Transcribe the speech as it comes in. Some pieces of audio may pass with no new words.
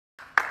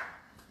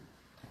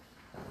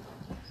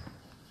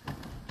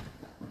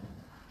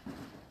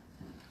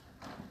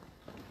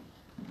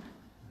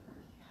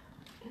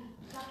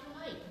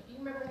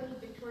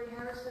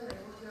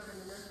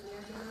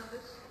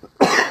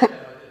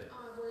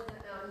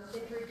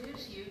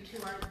to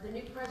the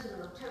new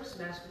president of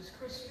Toastmasters,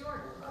 Chris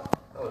Jordan.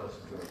 Oh, that's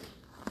good.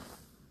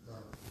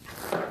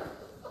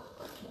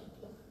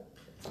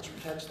 Did you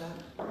catch that?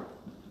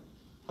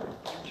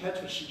 Did you catch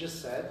what she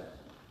just said?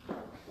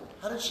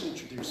 How did she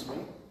introduce me?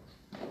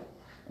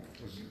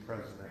 Was the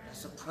president?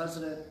 As the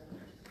president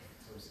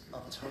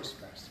of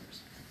Toastmasters.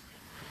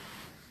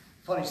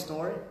 Funny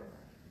story,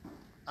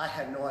 I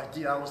had no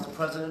idea I was the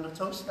president of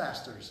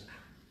Toastmasters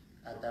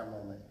at that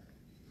moment.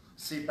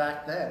 See,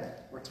 back then,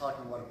 we're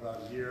talking, what,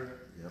 about a year?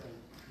 Yep.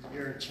 A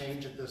year and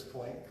change at this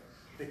point.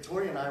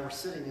 Victoria and I were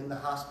sitting in the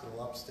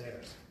hospital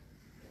upstairs,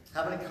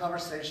 having a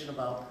conversation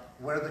about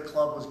where the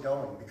club was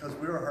going, because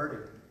we were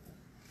hurting.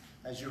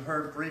 As you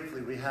heard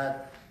briefly, we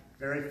had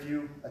very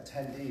few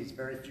attendees,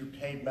 very few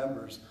paid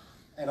members,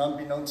 and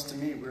unbeknownst to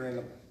me, we were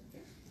in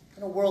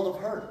a world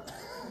of hurt.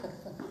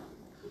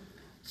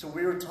 So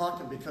we were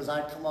talking because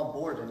I'd come on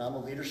board and I'm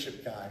a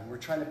leadership guy, and we're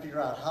trying to figure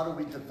out how do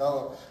we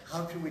develop,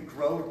 how can we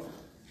grow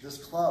this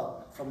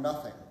club from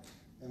nothing,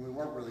 and we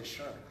weren't really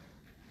sure.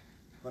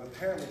 But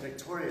apparently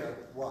Victoria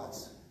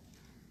was.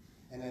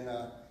 And in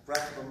a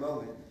breath of a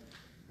moment,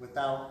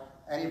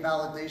 without any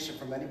validation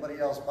from anybody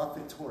else but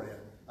Victoria,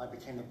 I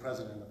became the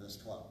president of this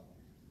club.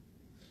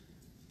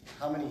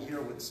 How many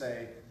here would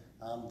say,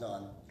 I'm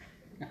done?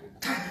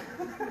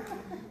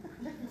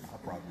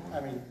 I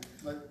mean,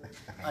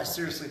 I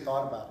seriously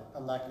thought about it,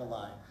 I'm not gonna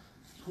lie.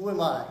 Who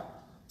am I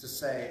to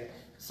say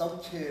some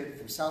kid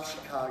from South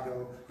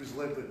Chicago who's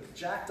lived a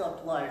jacked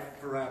up life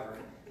forever,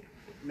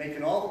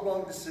 making all the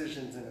wrong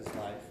decisions in his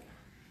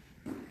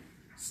life,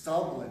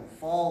 stumbling,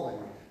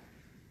 falling,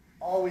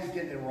 always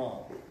getting it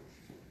wrong.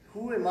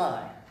 Who am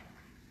I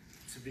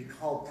to be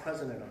called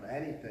president of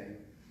anything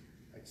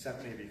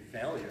except maybe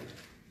failure?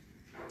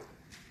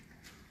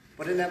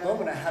 But in that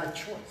moment, I had a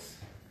choice.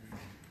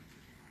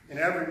 In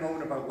every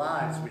moment of our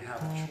lives, we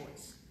have a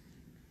choice.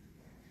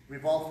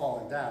 We've all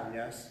fallen down,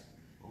 yes?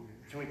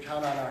 Can we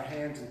count on our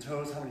hands and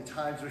toes how many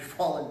times we've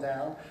fallen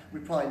down? We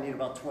probably need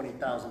about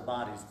 20,000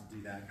 bodies to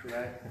do that,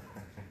 correct?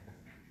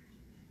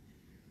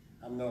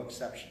 I'm no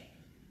exception.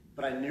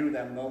 But I knew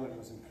that moment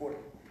was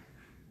important.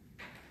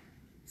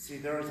 See,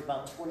 there was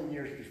about 20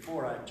 years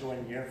before I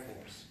joined the Air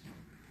Force.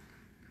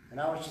 And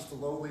I was just a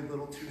lowly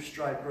little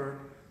two-striper,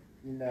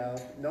 you know,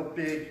 no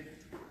big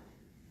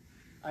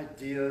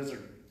ideas or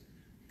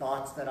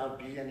thoughts that I'd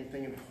be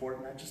anything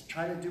important. I just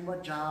try to do my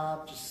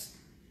job, just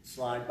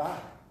slide by.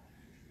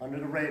 Under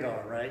the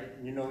radar, right?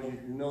 You know,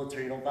 you're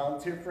military, you don't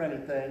volunteer for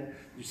anything.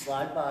 You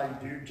slide by, you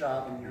do your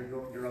job, and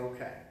you're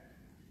okay.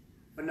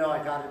 But no,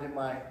 I got it in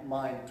my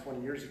mind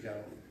 20 years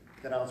ago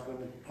that I was going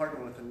to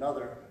partner with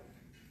another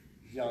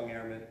young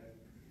airman,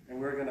 and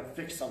we were going to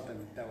fix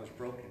something that was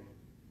broken.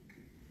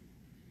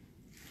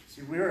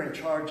 See, we were in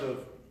charge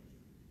of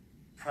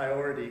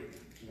priority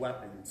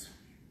weapons.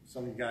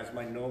 Some of you guys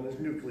might know them as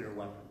nuclear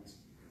weapons.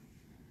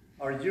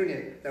 Our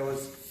unit that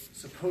was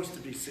supposed to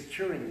be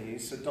securing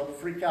these, so don't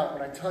freak out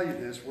when I tell you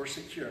this, we're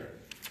secure.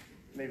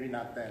 Maybe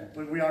not then,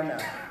 but we are now.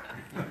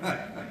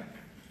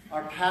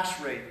 Our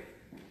pass rate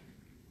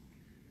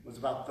was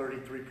about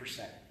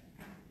 33%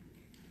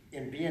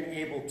 in being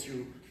able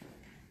to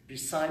be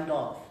signed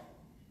off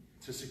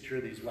to secure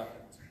these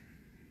weapons.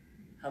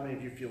 How many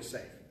of you feel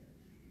safe?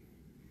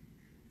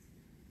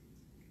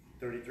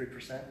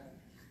 33%?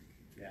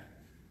 Yeah.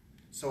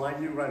 So I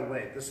knew right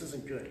away, this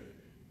isn't good,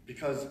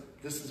 because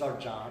this is our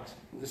jobs,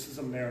 this is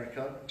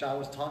America. John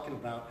was talking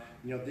about,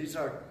 you know, these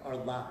are our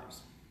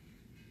lives.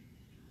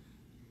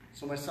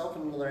 So myself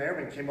and another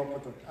airman came up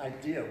with an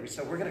idea. We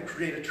said, we're gonna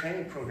create a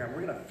training program.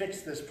 We're gonna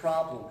fix this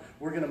problem.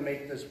 We're gonna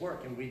make this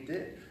work, and we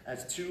did.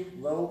 As two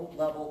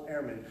low-level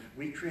airmen,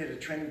 we created a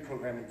training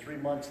program in 3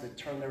 months that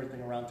turned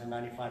everything around to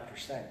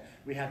 95%.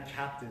 We had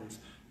captains,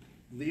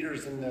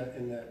 leaders in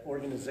the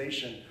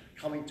organization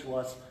coming to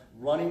us,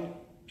 running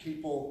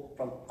people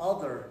from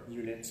other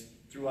units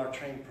through our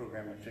training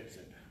program and fix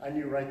it. I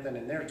knew right then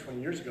and there 20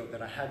 years ago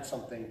that I had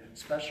something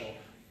special,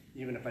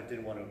 even if I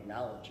didn't want to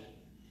acknowledge it.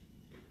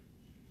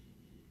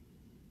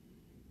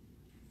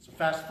 So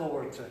fast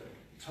forward to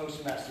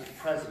Toastmasters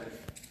president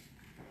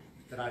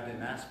that I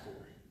didn't ask for.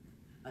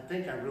 I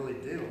think I really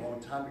did a long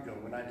time ago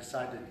when I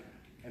decided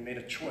and made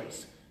a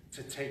choice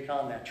to take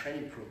on that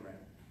training program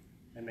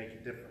and make a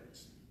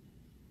difference.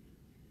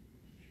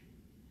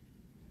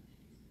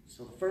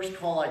 So the first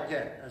call I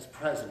get as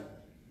president,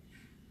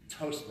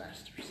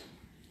 Toastmasters.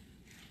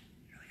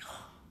 You're like,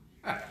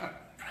 oh,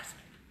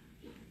 president.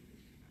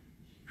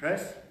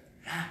 Chris?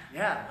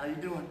 Yeah, how you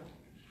doing?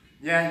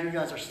 Yeah, you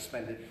guys are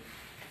suspended.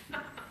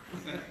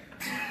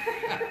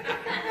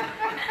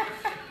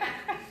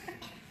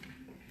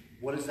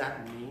 What does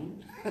that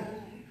mean?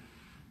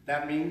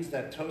 That means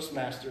that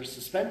Toastmasters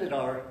suspended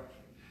our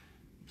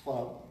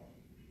club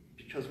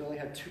because we only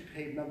had 2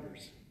 paid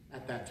members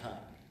at that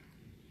time.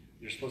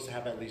 You're supposed to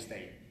have at least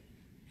 8.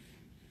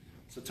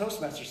 So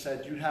Toastmasters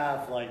said, you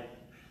have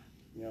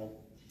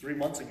 3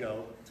 months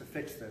ago to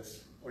fix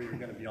this, or you're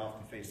going to be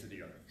off the face of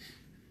the earth.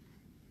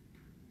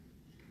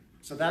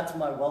 So that's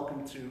my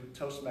welcome to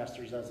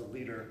Toastmasters as a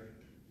leader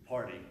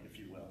party, if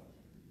you will.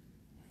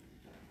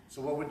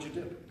 So what would you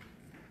do?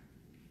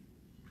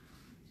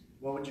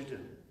 What would you do?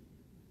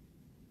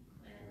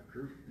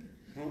 Recruit.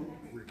 Hmm?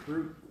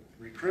 Recruit.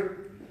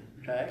 Recruit?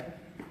 Okay.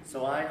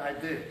 So I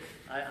did.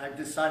 I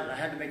decided I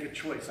had to make a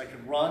choice. I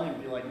could run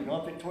and be like, you know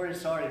what, Victoria,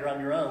 sorry, you're on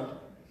your own.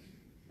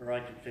 Or I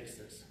could fix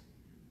this.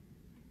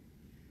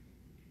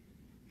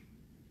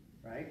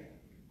 Right?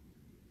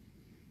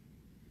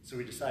 So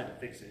we decided to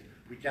fix it.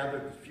 We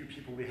gathered the few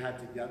people we had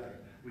together.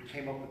 We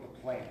came up with a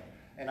plan.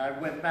 And I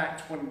went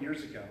back 20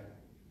 years ago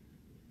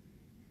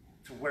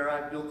to where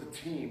I built a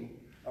team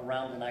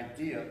around an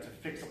idea to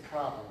fix a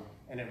problem,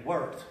 and it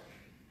worked.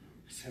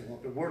 I said, well,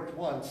 if it worked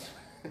once,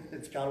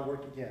 it's got to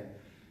work again.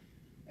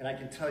 And I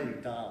can tell you,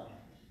 Don,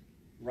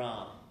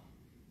 Ron,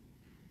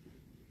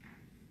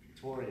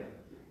 Victoria,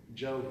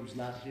 Joe, who's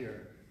not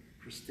here,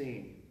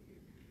 Christine,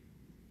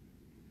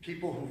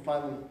 people who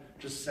finally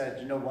just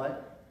said, you know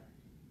what?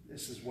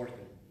 This is worth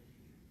it.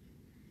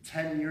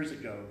 10 years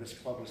ago, this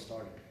club was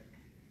started.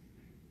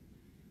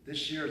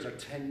 This year is our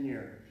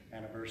 10-year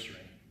anniversary.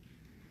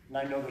 And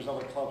I know there's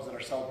other clubs that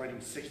are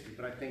celebrating 60,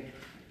 but I think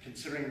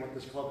considering what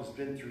this club has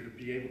been through, to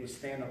be able to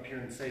stand up here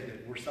and say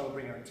that we're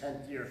celebrating our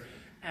 10th year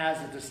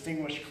as a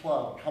distinguished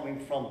club coming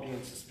from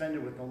being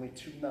suspended with only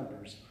 2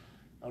 members,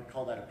 I would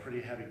call that a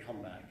pretty heavy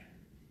comeback.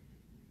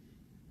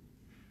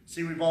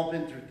 See, we've all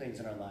been through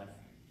things in our life.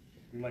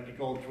 We might be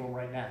going through them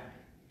right now.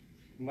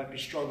 We might be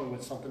struggling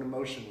with something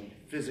emotionally,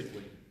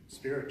 physically,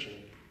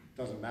 spiritually.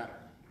 Doesn't matter.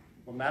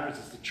 What matters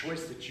is the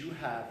choice that you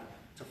have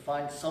to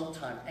find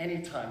sometime,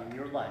 anytime in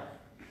your life,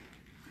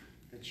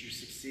 that you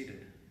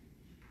succeeded.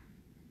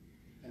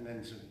 And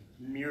then to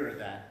mirror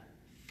that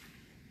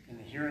in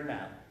the here and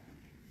now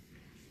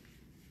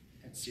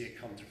and see it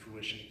come to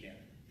fruition again.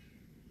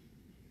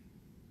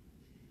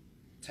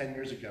 10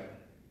 years ago,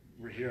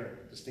 we're here,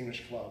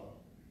 Distinguished Club.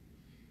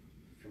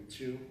 From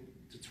 2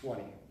 to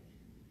 20,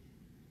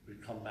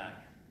 we've come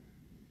back.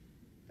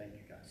 Thank you,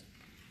 guys.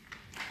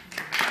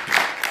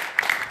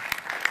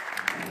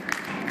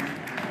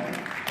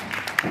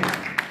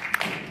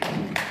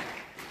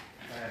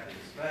 Fabulous,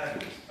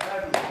 fabulous,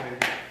 fabulous, baby.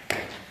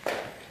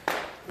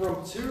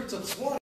 From 2 to 20.